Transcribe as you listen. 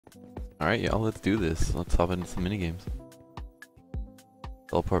Alright, y'all, let's do this. Let's hop into some minigames.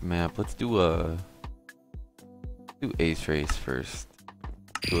 Teleport map. Let's do ace race first.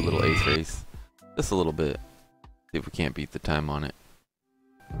 Do a little ace race. Just a little bit. See if we can't beat the time on it.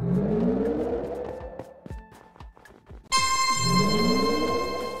 Yeah,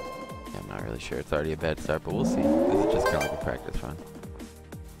 I'm not really sure. It's already a bad start, but we'll see. This is just kind of like a practice run.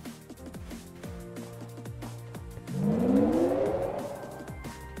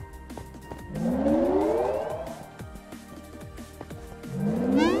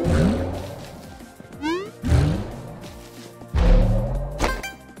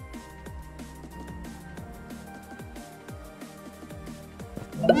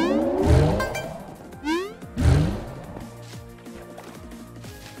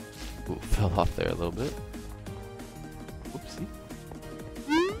 Ooh, fell off there a little bit. Oopsie.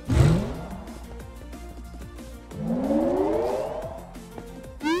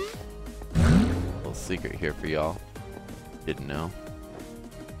 Little secret here for y'all. Didn't know.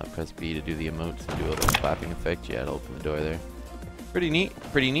 I'll press B to do the emotes and do a little clapping effect. Yeah, it'll open the door there. Pretty neat,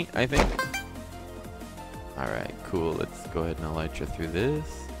 I think. Alright, cool. Let's go ahead and elytra through this.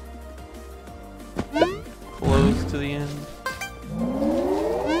 Close to the end.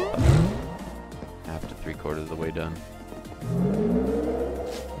 Half to 3/4 of the way done.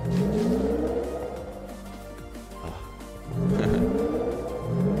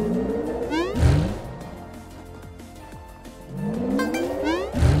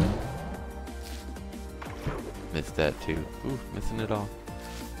 Missed that too. Ooh, missing it all.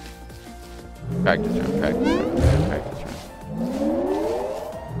 Practice run, practice run, practice run.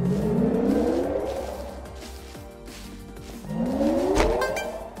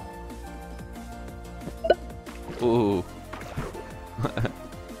 Ooh.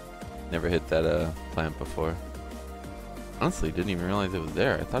 Never hit that plant before. Honestly, didn't even realize it was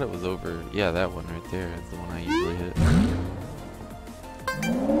there. I thought it was over. Yeah, that one right there is the one I usually hit.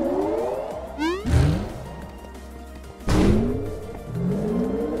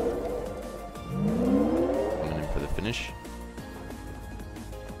 Coming in for the finish.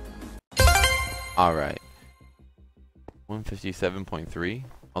 Alright. 157.3.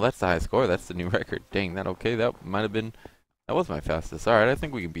 Oh, that's the high score. That's the new record. Dang, that okay? That might have been... That was my fastest. Alright, I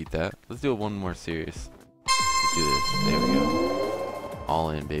think we can beat that. Let's do it one more serious. Let's do this. There we go.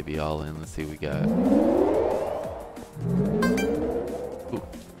 All in, baby. All in. Let's see what we got. Ooh.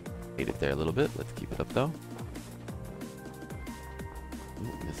 Ate it there a little bit. Let's keep it up, though.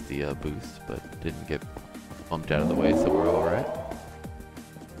 Ooh, missed the boost, but didn't get bumped out of the way, so we're alright.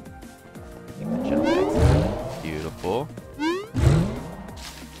 Keep the jump excellent. Beautiful.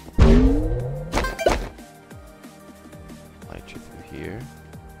 Here.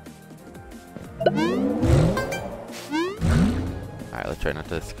 Alright, let's try not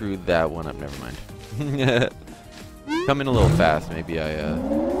to screw that one up. Never mind. Come in a little fast. Maybe I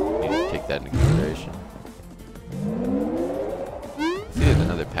need to take that into consideration. See, there's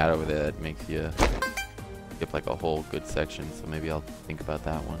another pad over there that makes you skip like a whole good section, so maybe I'll think about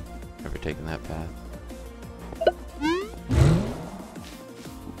that one. Never taken that path.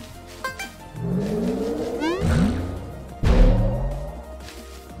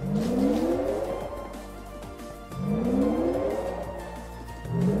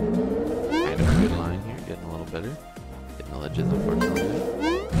 Better. Getting the ledges, unfortunately.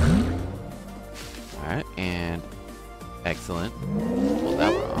 Alright, and excellent. Pull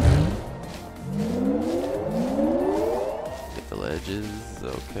that one off. Get the ledges,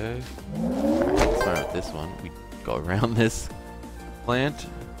 okay. Alright, let's start with this one. We go around this plant.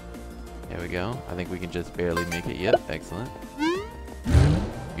 There we go. I think we can just barely make it. Yep, excellent.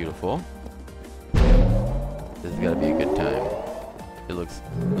 Beautiful. This has got to be a good time. It looks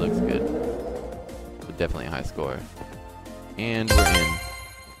good. Definitely a high score. And we're in.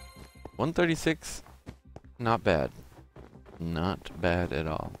 136. Not bad. Not bad at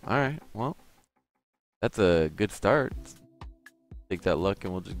all. Alright, well. That's a good start. Take that luck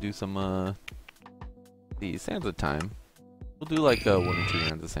and we'll just do some the Sansa time. We'll do like 1 or 2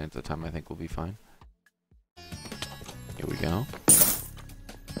 rounds of Sansa time. I think we'll be fine. Here we go.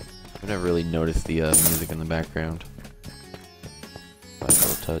 I've never really noticed the music in the background. Nice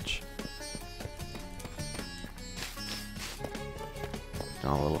little touch.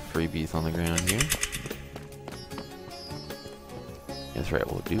 All little freebies on the ground here. That's right,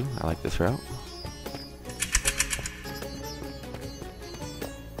 we'll do. I like this route.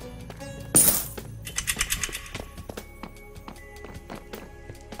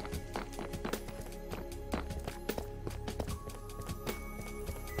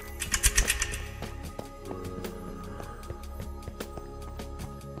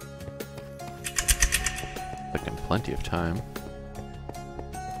 plenty of time. If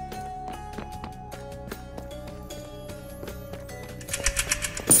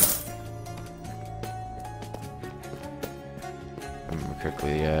I remember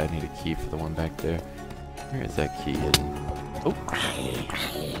correctly, yeah, I need a key for the one back there. Where is that key hidden? Oh!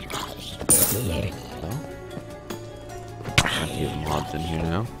 Oh. Plenty of mobs in here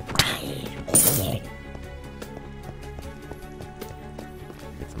now.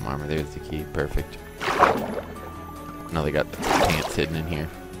 Get some armor. There's the key. Perfect. Now they got pants hidden in here.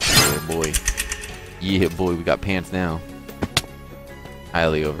 Yeah, boy. Yeah, boy. We got pants now.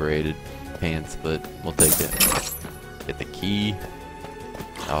 Highly overrated pants, but we'll take it. Get the key.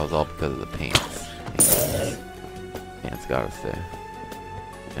 That was all because of the pants. Pants got us there.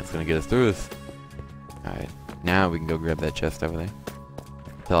 Pants gonna get us through this. Alright. Now we can go grab that chest over there.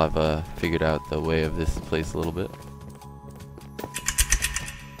 Until I've figured out the way of this place a little bit.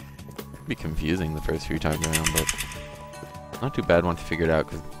 Be confusing the first few times around, but not too bad once you figure it out,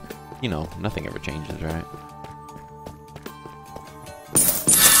 because, you know, nothing ever changes, right?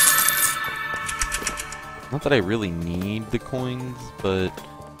 Not that I really need the coins, but,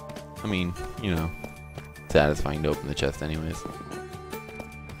 I mean, you know, satisfying to open the chest anyways.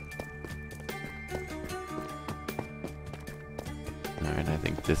 Alright, I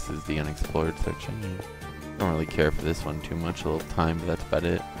think this is the unexplored section. Don't really care for this one too much, a little time, but that's about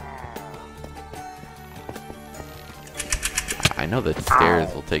it. I know that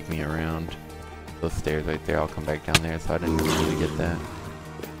stairs will take me around. Those stairs right there, I'll come back down there, so I didn't really get that.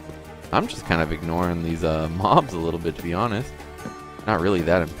 I'm just kind of ignoring these mobs a little bit, to be honest. Not really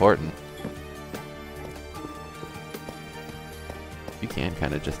that important. You can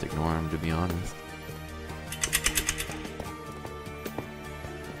kind of just ignore them, to be honest.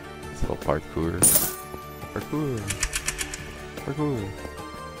 This little parkour. Parkour. Parkour.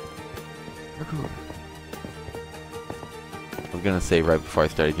 Parkour. I was gonna say right before I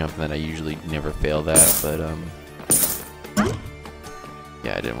started jumping that I usually never fail that, but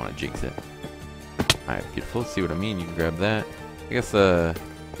yeah, I didn't want to jinx it. Alright, beautiful. See what I mean? You can grab that. I guess, is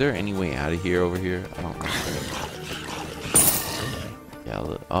there any way out of here over here? I don't know.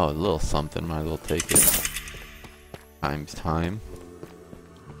 Yeah, a little something. Might as well take it. Times time.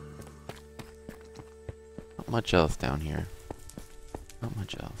 Not much else down here. Not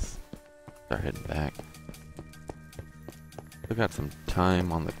much else. Start heading back. Still got some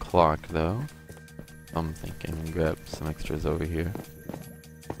time on the clock, though. I'm thinking grab some extras over here.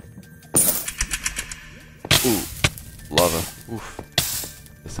 Ooh, lava. Oof.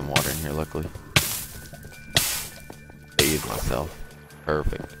 There's some water in here, luckily. Bathe myself.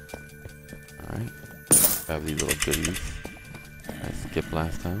 Perfect. Alright. Grab these little goodies. I skipped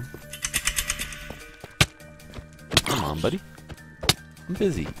last time. Come on, buddy. I'm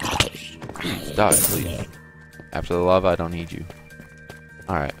busy. Please, die, please. After the lava, I don't need you.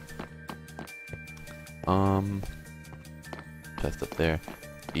 Alright. Chest up there.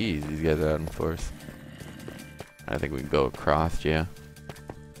 Jeez, these guys are out in force. I think we can go across, yeah.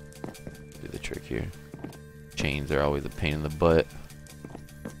 Do the trick here. Chains are always a pain in the butt.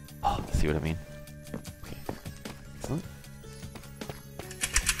 Oh, see what I mean? Okay. Excellent.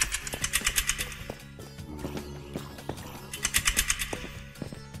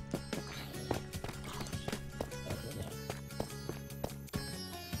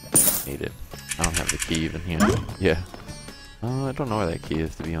 Need it. I don't have the key even here. Yeah. I don't know where that key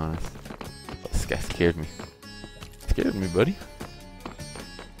is, to be honest. This guy scared me. Scared me, buddy.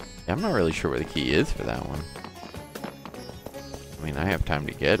 Yeah, I'm not really sure where the key is for that one. I mean, I have time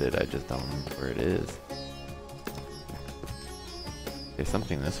to get it, I just don't remember where it is. There's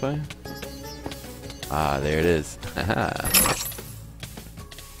something this way? Ah, there it is.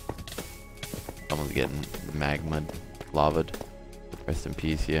 Someone's getting magma lava'd. Rest in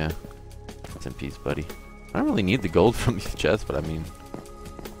peace, yeah. Rest in peace, buddy. I don't really need the gold from these chests, but I mean...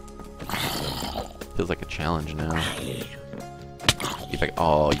 feels like a challenge now. He's like,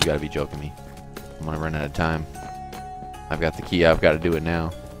 oh, you gotta be joking me. I'm gonna run out of time. I've got the key, I've gotta do it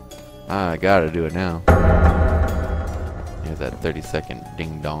now. I gotta do it now. Here's that 30-second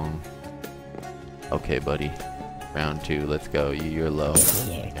ding-dong. Okay, buddy. Round 2, let's go. You're low.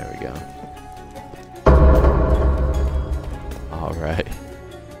 There we go. Alright.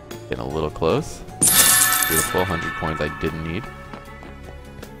 Getting a little close. Beautiful, 100 coins I didn't need.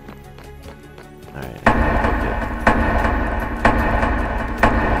 Alright,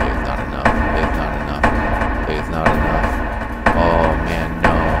 there's not enough. There's not enough. There's not enough. Oh man,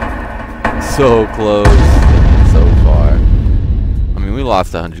 no. So close. So far. I mean, we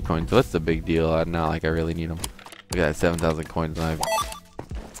lost 100 coins, so what's the big deal? Not like I really need them. Look at that, 7,000 coins, and what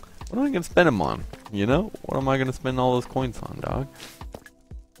am I gonna spend them on? You know? What am I gonna spend all those coins on, dog?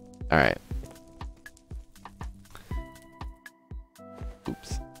 Alright.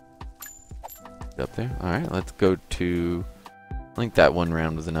 Oops. Up there. Alright, let's go to... I think that one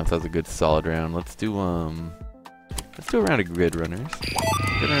round was enough. That was a good solid round. Let's do a round of grid runners.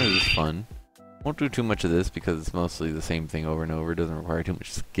 Grid runners is fun. Won't do too much of this because it's mostly the same thing over and over. It doesn't require too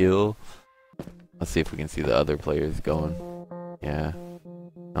much skill. Let's see if we can see the other players going. Yeah.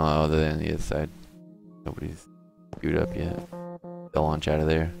 Oh, they're on the other side. Nobody's queued up yet. They'll launch out of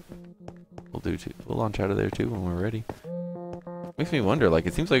there. We'll launch out of there too when we're ready. Makes me wonder, like,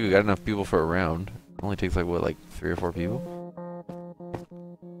 it seems like we got enough people for a round. It only takes like, what, like 3 or 4 people?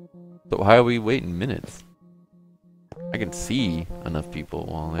 So why are we waiting minutes? I can see enough people.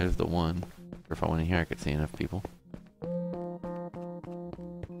 Well, there's the one. Or if I went in here, I could see enough people.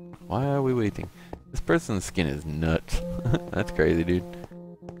 Why are we waiting? This person's skin is nuts. That's crazy, dude.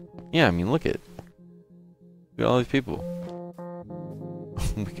 Yeah, I mean, look at all these people.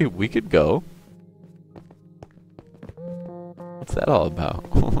 we could go. What's that all about?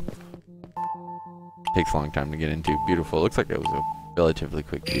 Takes a long time to get into. Beautiful. Looks like it was a relatively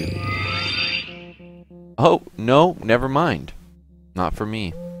quick queue. Oh, no, never mind. Not for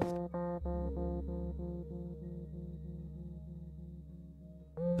me.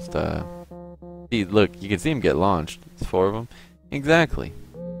 Just, see, look, you can see him get launched. It's 4 of them. Exactly.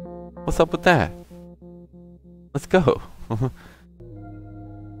 What's up with that? Let's go. Well,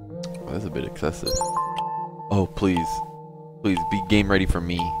 that's a bit excessive. Oh, please. Please, be game ready for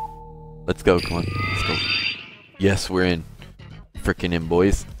me. Let's go, come on. Let's go. Yes, we're in. Frickin' in,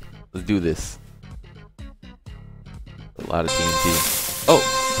 boys. Let's do this. A lot of TNT. Oh,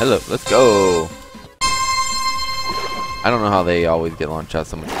 hello. Let's go. I don't know how they always get launched out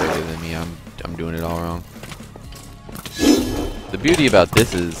so much further than me. I'm doing it all wrong. The beauty about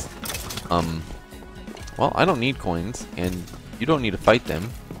this is, well, I don't need coins, and you don't need to fight them.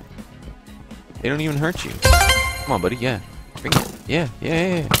 They don't even hurt you. Come on, buddy. Yeah. Bring it.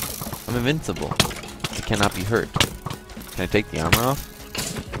 Yeah. I'm invincible. I cannot be hurt. Can I take the armor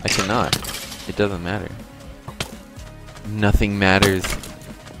off? I cannot. It doesn't matter. Nothing matters.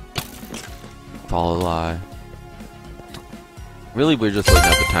 It's all a lie. Really, we're just waiting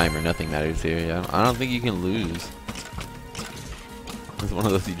out the timer. Nothing matters here. I don't think you can lose. It's one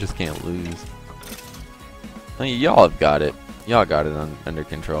of those you just can't lose. I mean, y'all have got it. Y'all got it under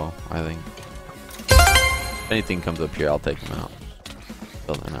control, I think. If anything comes up here, I'll take them out.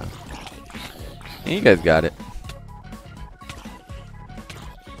 Still they're not. Yeah, you guys got it.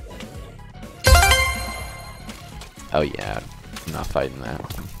 Oh yeah, I'm not fighting that.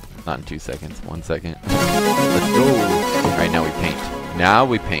 Not in 2 seconds. 1 second. Let's go. Alright, now we paint. Now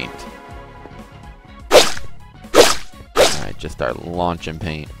we paint. Alright, just start launching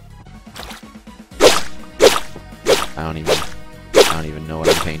paint. I don't even know what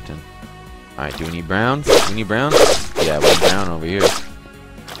I'm painting. Alright, do we need browns? We need browns? Yeah, we need brown over here.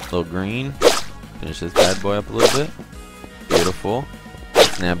 A little green. Finish this bad boy up a little bit. Beautiful.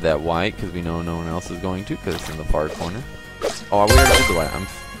 Snap that white because we know no one else is going to because it's in the far corner. Oh, we already did the white.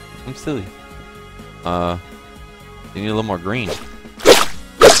 I'm silly. You need a little more green. Am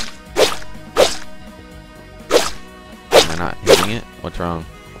I not hitting it? What's wrong?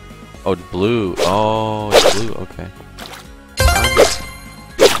 Oh, it's blue. Oh, it's blue. Okay.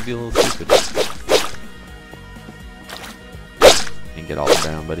 Be a little stupid. And get all the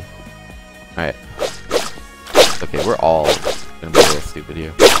brown, buddy. Alright. Okay, we're all gonna be a little stupid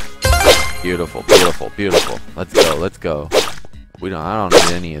here. Beautiful, beautiful, beautiful. Let's go, let's go. I don't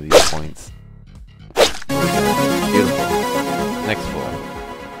need any of these points. Beautiful. Next floor.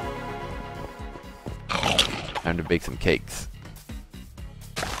 Time to bake some cakes.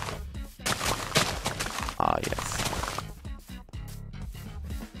 Ah, yes.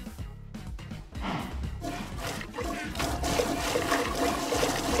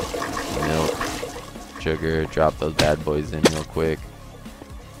 Milk, sugar, drop those bad boys in real quick.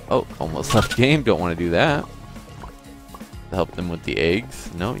 Oh, almost left game. Don't want to do that. Help them with the eggs.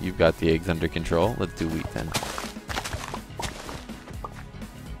 No, you've got the eggs under control. Let's do wheat then.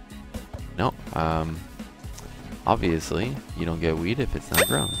 No, obviously you don't get wheat if it's not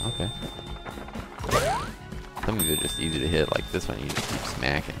grown. Okay. Some of these are just easy to hit. Like this one, you just keep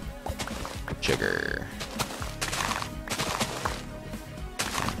smacking. Sugar.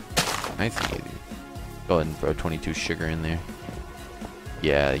 Nice and easy. Go ahead and throw 22 sugar in there.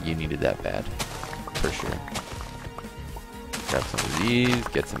 Yeah, you needed that bad. For sure. Grab some of these.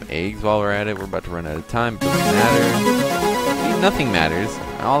 Get some eggs while we're at it. We're about to run out of time. Doesn't matter. Nothing matters.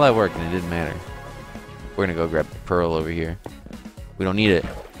 All that work and it didn't matter. We're gonna go grab the pearl over here. We don't need it,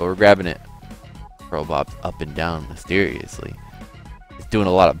 but we're grabbing it. Bro bobs up and down mysteriously. He's doing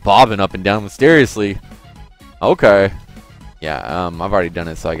a lot of bobbing up and down mysteriously. Okay. Yeah, I've already done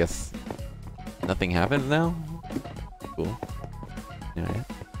it, so I guess nothing happens now. Cool. Alright.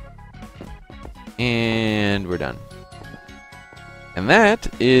 And we're done. And that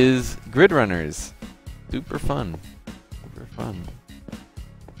is Grid Runners. Super fun. Super fun.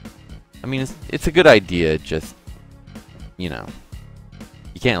 I mean, it's a good idea, just, you know,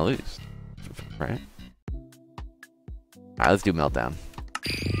 you can't lose. Right? Alright, let's do Meltdown.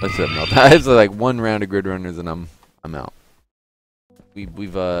 Let's do Meltdown. It's like one round of Grid Runners and I'm out. We've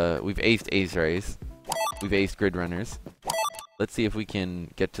aced Ace Race. We've aced Grid Runners. Let's see if we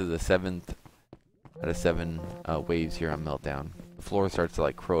can get to the 7th out of 7 waves here on Meltdown. The floor starts to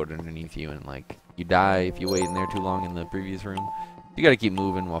like corrode underneath you, and like you die if you wait in there too long in the previous room. You gotta keep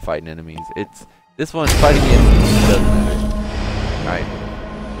moving while fighting enemies. It's this one, fighting the enemies doesn't matter. Alright.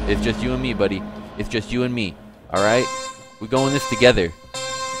 It's just you and me, buddy. It's just you and me. Alright? We're going this together.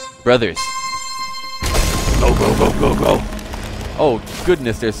 Brothers. Go, go, go, go, go. Oh,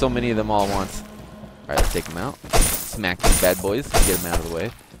 goodness, there's so many of them all at once. Alright, let's take them out. Smack these bad boys. Get them out of the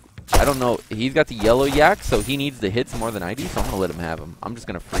way. I don't know. He's got the yellow yak, so he needs the hits more than I do, so I'm going to let him have him. I'm just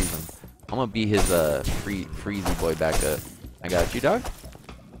going to freeze him. I'm going to be his freezy boy back up. I got you, dog.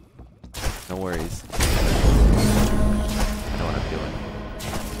 No worries. I know what I'm doing.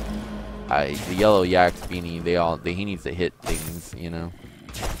 The yellow yak's beanie, he needs to hit things, you know.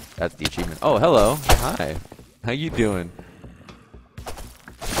 That's the achievement. Oh, hello. Hi. How you doing?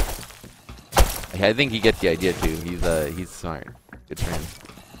 I think he gets the idea too. He's smart. Good friend.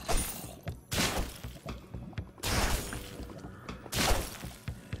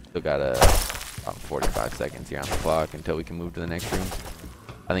 Still got about 45 seconds here on the clock until we can move to the next room.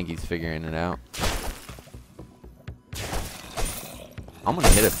 I think he's figuring it out. I'm gonna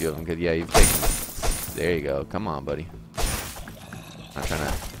hit a few of them because yeah, you've taken. There you go. Come on, buddy. Not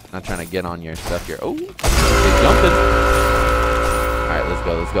trying to get on your stuff here. Oh, he's jumping. All right, let's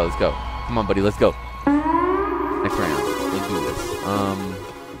go. Let's go. Let's go. Come on, buddy. Let's go. Next round. Let's do this. It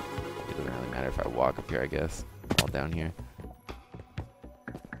doesn't really matter if I walk up here. I guess. All down here.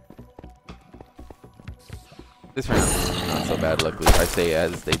 This round is not so bad, luckily. I say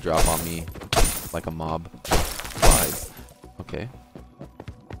as they drop on me like a mob. Flies. Okay.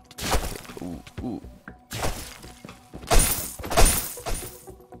 Ooh, ooh.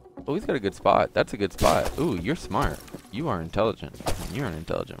 Oh, he's got a good spot. That's a good spot. Ooh, you're smart. You are intelligent. You're an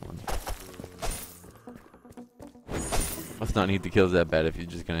intelligent one. Must not need the kills that bad if you're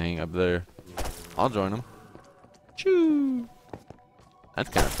just gonna hang up there. I'll join him. Choo! That's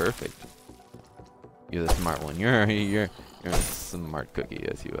kind of perfect. You're the smart one. You're a smart cookie.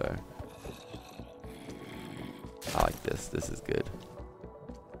 Yes, you are. I like this. This is good.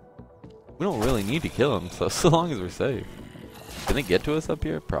 We don't really need to kill him, so long as we're safe. Can they get to us up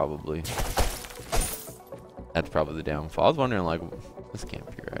here? Probably. That's probably the downfall. I was wondering, like, this can't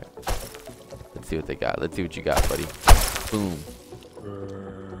be right. Let's see what they got. Let's see what you got, buddy. Boom.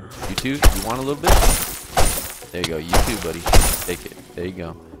 You too? You want a little bit? There you go. You too, buddy. Take it. There you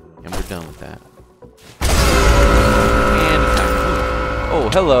go. And we're done with that. And it's time. Oh,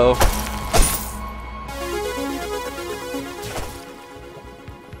 hello.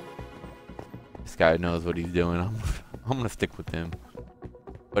 This guy knows what he's doing. I'm gonna stick with him.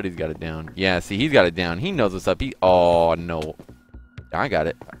 But he's got it down. Yeah, see, he's got it down. He knows what's up. Oh, no. I got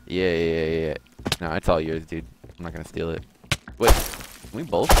it. Yeah. No, it's all yours, dude. I'm not gonna steal it. Wait, can we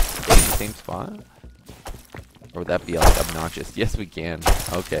both stay in the same spot? Or would that be, like, obnoxious? Yes, we can.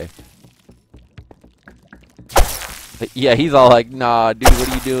 Okay. Yeah, he's all like, nah, dude, what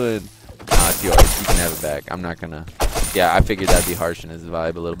are you doing? Nah, it's yours. You can have it back. I'm not gonna... Yeah, I figured that'd be harshing his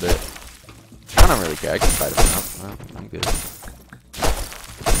vibe a little bit. I don't really care. I can fight him out. Well, I'm good.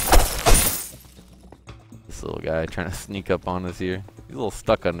 This little guy trying to sneak up on us here. He's a little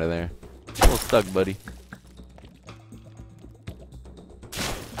stuck under there. A little stuck, buddy.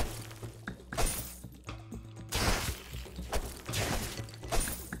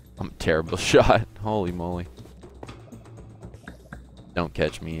 I'm a terrible shot. Holy moly. Don't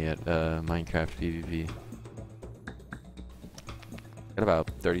catch me at Minecraft PvP. Got about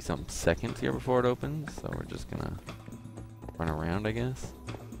 30-something seconds here before it opens, so we're just gonna run around, I guess.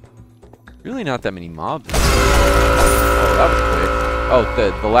 Really not that many mobs. Oh, that was quick. Oh,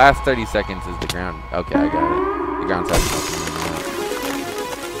 the last 30 seconds is the ground. Okay, I got it. The ground size is nothing.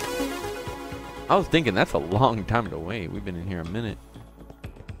 I was thinking that's a long time to wait. We've been in here a minute.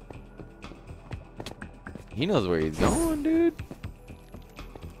 He knows where he's going, dude.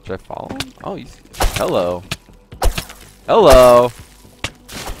 Should I follow him? Oh, he's... Hello. Hello.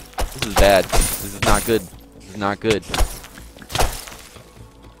 This is bad. This is not good. This is not good.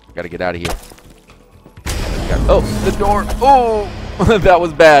 Gotta get out of here. Oh, the door. Oh, that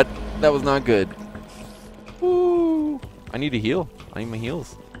was bad. That was not good. Ooh. I need to heal. I need my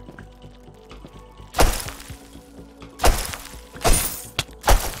heals.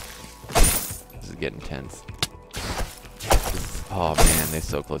 This is getting tense. Oh man, they're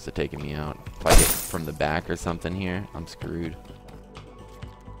so close to taking me out. If I get from the back or something here, I'm screwed.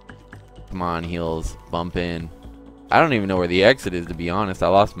 Come on, heals. Bump in. I don't even know where the exit is, to be honest. I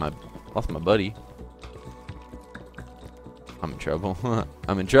lost my buddy. I'm in trouble.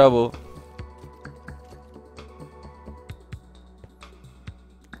 I'm in trouble.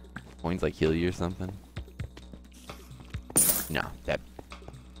 Coins like heal you or something? No, that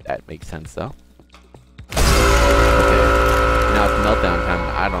makes sense though. Okay. Now it's meltdown time.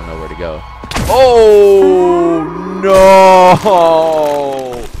 I don't know where to go. Oh no!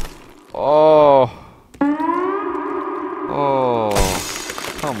 Oh. Oh.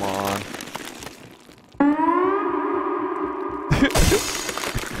 Come on.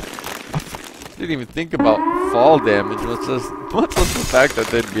 Didn't even think about fall damage. Much less the fact that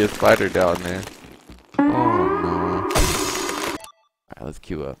there'd be a spider down there. Oh no. Alright, let's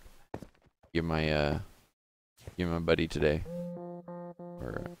queue up. You're my buddy today.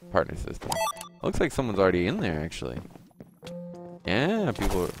 Or partner system. Looks like someone's already in there actually. Yeah,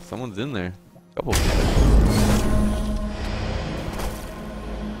 someone's in there. Couple people.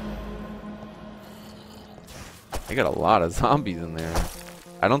 They got a lot of zombies in there.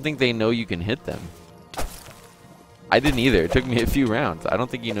 I don't think they know you can hit them. I didn't either. It took me a few rounds. I don't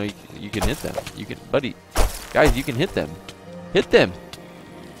think you know you can hit them. You can, buddy. Guys, you can hit them. Hit them.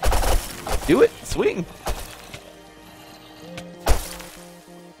 Do it. Swing.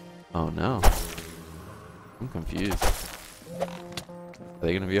 Oh no. I'm confused. Are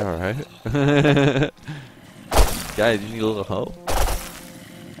they gonna be alright? Guys, you need a little help?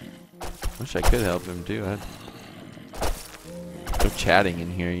 Wish I could help them too. No chatting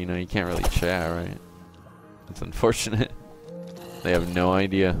in here, you know, you can't really chat, right? It's unfortunate. They have no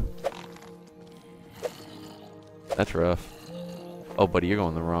idea. That's rough. Oh, buddy, you're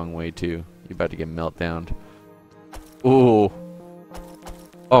going the wrong way too. You're about to get meltdowned. Ooh.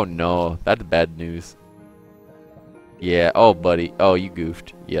 Oh no, that's bad news. Yeah, oh buddy. Oh, you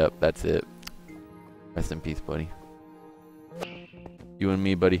goofed. Yep, that's it. Rest in peace, buddy. You and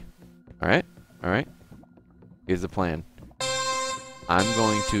me, buddy. Alright? Alright. Here's the plan. I'm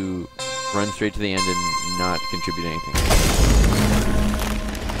going to run straight to the end and not contribute anything.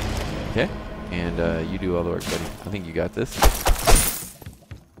 Okay? And you do all the work, buddy. I think you got this.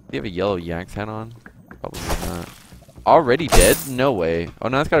 Do you have a yellow Yak's hat on? Probably not. Already dead? No way. Oh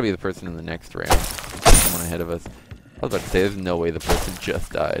no, that's gotta be the person in the next round. Someone ahead of us. I was about to say, there's no way the person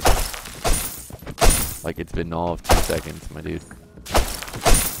just died. Like it's been all of 2 seconds, my dude.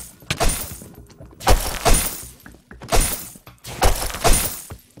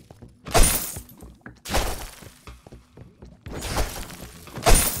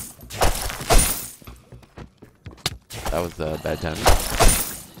 That was bad timing.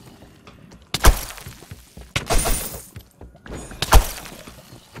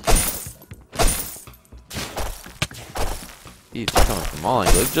 He's coming from all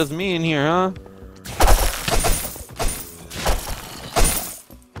angles. It's just me in here, huh?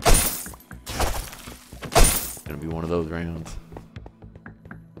 Gonna be one of those rounds.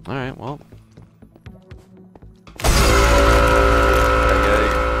 Alright, well.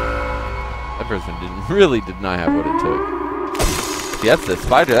 That person really did not have what it took. See, that's the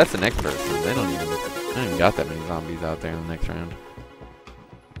spider, that's the next person. They don't even got that many zombies out there in the next round.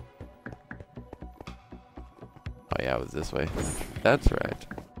 Oh yeah, it was this way. That's right.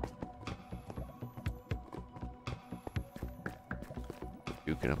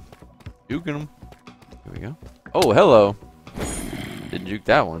 Juking him. Juking him. Here we go. Oh, hello. Didn't juke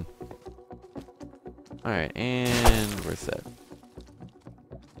that one. Alright, and we're set.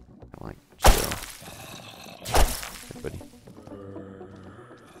 Like, chill. Hey, buddy.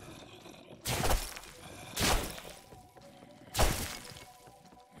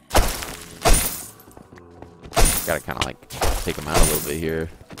 Gotta kind of like take them out a little bit here.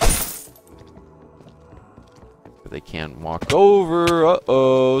 They can't walk over.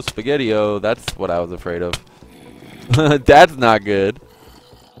 Uh-oh, spaghetti-o. That's what I was afraid of. That's not good.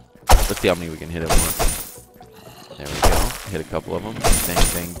 Let's see how many we can hit at once. There we go. Hit a couple of them. Bang,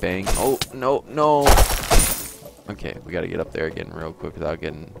 bang, bang. Oh, no, no. Okay, we gotta get up there again real quick without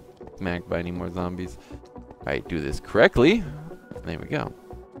getting smacked by any more zombies. Alright, do this correctly. There we go.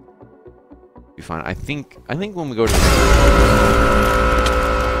 Be fine. I think when we go to the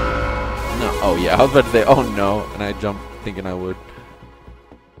Oh yeah, I was about to say, oh no, and I jumped thinking I would.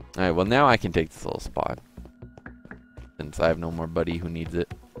 Alright, well now I can take this little spot. Since I have no more buddy who needs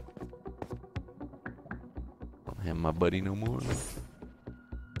it. Don't have my buddy no more.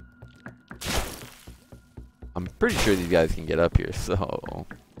 I'm pretty sure these guys can get up here, so...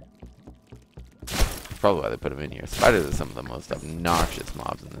 That's probably why they put them in here. Spiders are some of the most obnoxious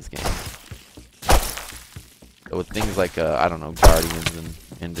mobs in this game. So with things like, I don't know, guardians and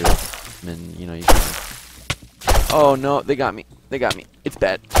endermen, you know, you can... Oh no, they got me. They got me. It's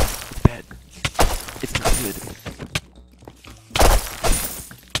bad. It's bad. It's not good.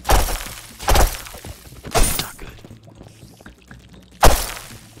 It's not good.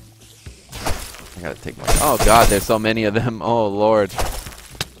 I gotta take my... Oh god, there's so many of them. Oh lord.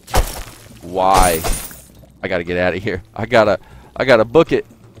 Why? I gotta get out of here. I gotta book it.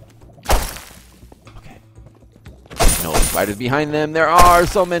 Okay. No spiders behind them. There are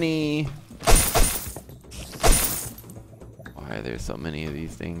so many. Why are there so many of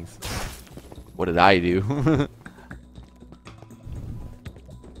these things? What did I do?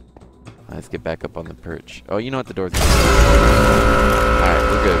 Let's get back up on the perch. Oh, you know what? The door's... Alright,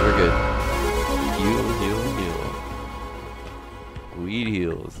 we're good. We're good. Heal, heal, heal. Weed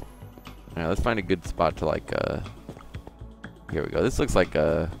heals. Alright, let's find a good spot to, like, here we go. This looks like,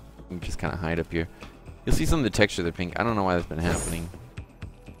 you can just kind of hide up here. You'll see some of the texture of the pink. I don't know why that's been happening.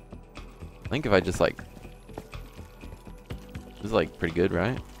 I think if I just, like... This is, like, pretty good,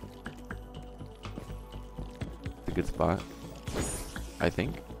 right? It's a good spot. I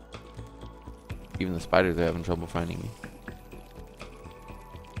think. Even the spiders are having trouble finding me.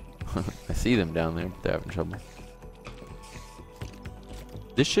 I see them down there, but they're having trouble.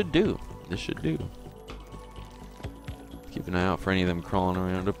 This should do. This should do. Keep an eye out for any of them crawling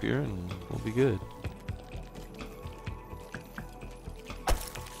around up here, and we'll be good.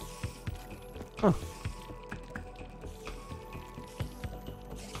 Huh.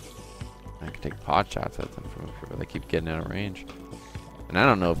 I can take pot shots at them from sure, but they keep getting out of range. And I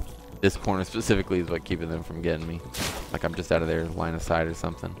don't know if this corner specifically is what keeping them from getting me. Like I'm just out of their line of sight or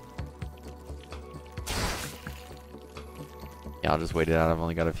something. Yeah, I'll just wait it out. I've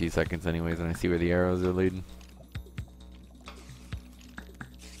only got a few seconds anyways, and I see where the arrows are leading.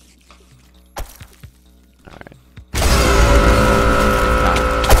 Alright.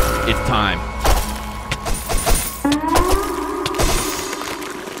 It's time.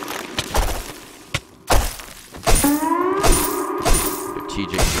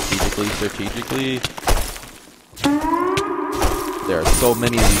 Strategically. There are so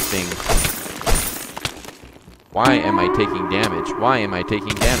many of these things. Why am I taking damage? Why am I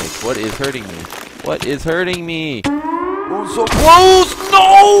taking damage? What is hurting me? What is hurting me? Oh, so close!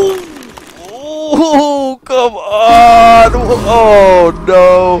 No! Oh, come on! Oh,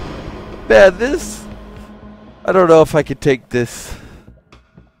 no. Man, this... I don't know if I could take this.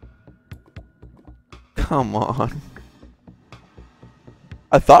 Come on.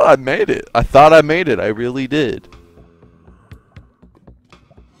 I thought I made it. I thought I made it. I really did.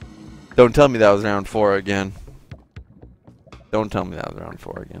 Don't tell me that was round 4 again. Don't tell me that was round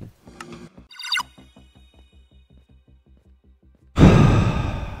 4 again.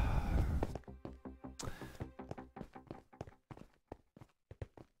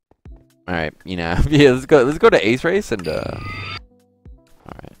 Alright, you know, yeah, let's go to Ace Race and alright,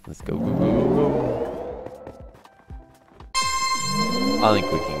 let's go, go, go, go, go. I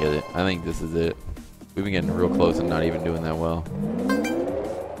think we can get it. I think this is it. We've been getting real close and not even doing that well.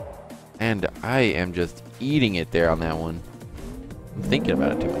 And I am just eating it there on that one. I'm thinking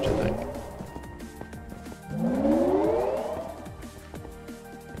about it too much, I think.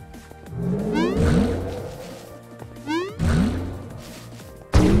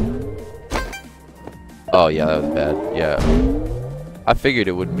 Oh yeah, that was bad. Yeah. I figured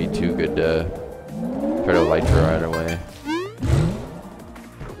it wouldn't be too good to try to light her right away.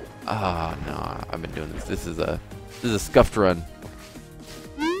 Ah, no, I've been doing this. This is a scuffed run.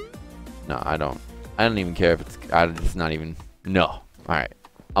 No, I don't even care if it's not even. No. All right.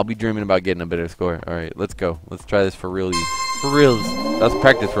 I'll be dreaming about getting a better score. All right, let's go. Let's try this for realsies. For reals. That's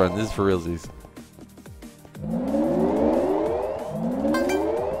practice run. This is for realsies.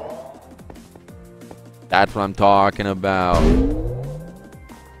 That's what I'm talking about.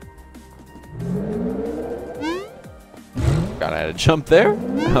 God, I had to jump there.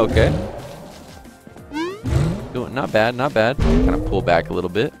 Okay. Doing not bad, not bad. Kind of pull back a little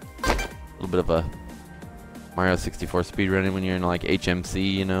bit. A little bit of a Mario 64 speedrunning when you're in like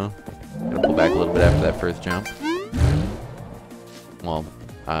HMC, you know. Gotta pull back a little bit after that first jump. Well,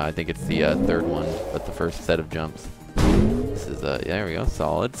 I think it's the third one, but the first set of jumps. This is there we go.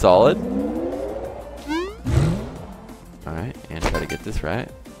 Solid, solid. Alright, and try to get this right.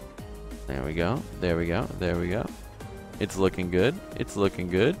 There we go. There we go. There we go. It's looking good. It's looking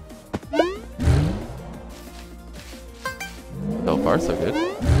good. So far, so good.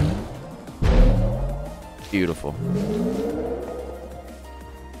 Beautiful.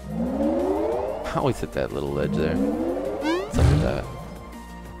 I always hit that little ledge there. What's up with that?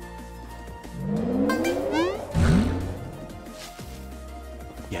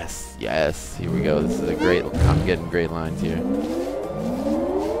 Yes, yes. Here we go. This is a great. I'm getting great lines here.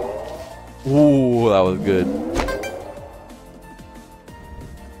 Ooh, that was good.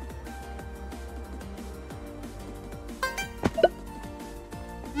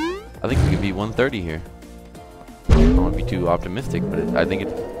 I think we could be 130 here. I don't want to be too optimistic, but I think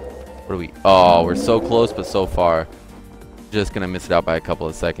it's. What are we? Oh, we're so close, but so far. Just gonna miss it out by a couple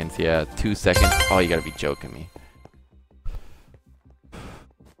of seconds. Yeah, 2 seconds. Oh, you gotta be joking me.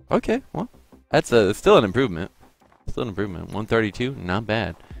 Okay, well, that's still an improvement. Still an improvement. 132, not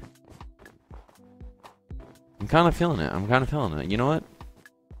bad. I'm kind of feeling it. I'm kind of feeling it. You know what?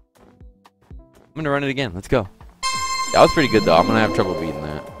 I'm gonna run it again. Let's go. That was pretty good though. I'm gonna have trouble beating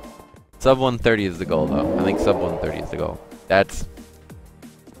that. Sub 130 is the goal though. I think sub 130 is the goal. That's.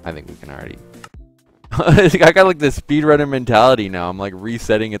 I think we can already. I got like this speedrunner mentality now. I'm like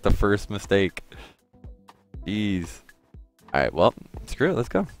resetting at the first mistake. Jeez. All right. Well, screw it. Let's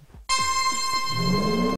go.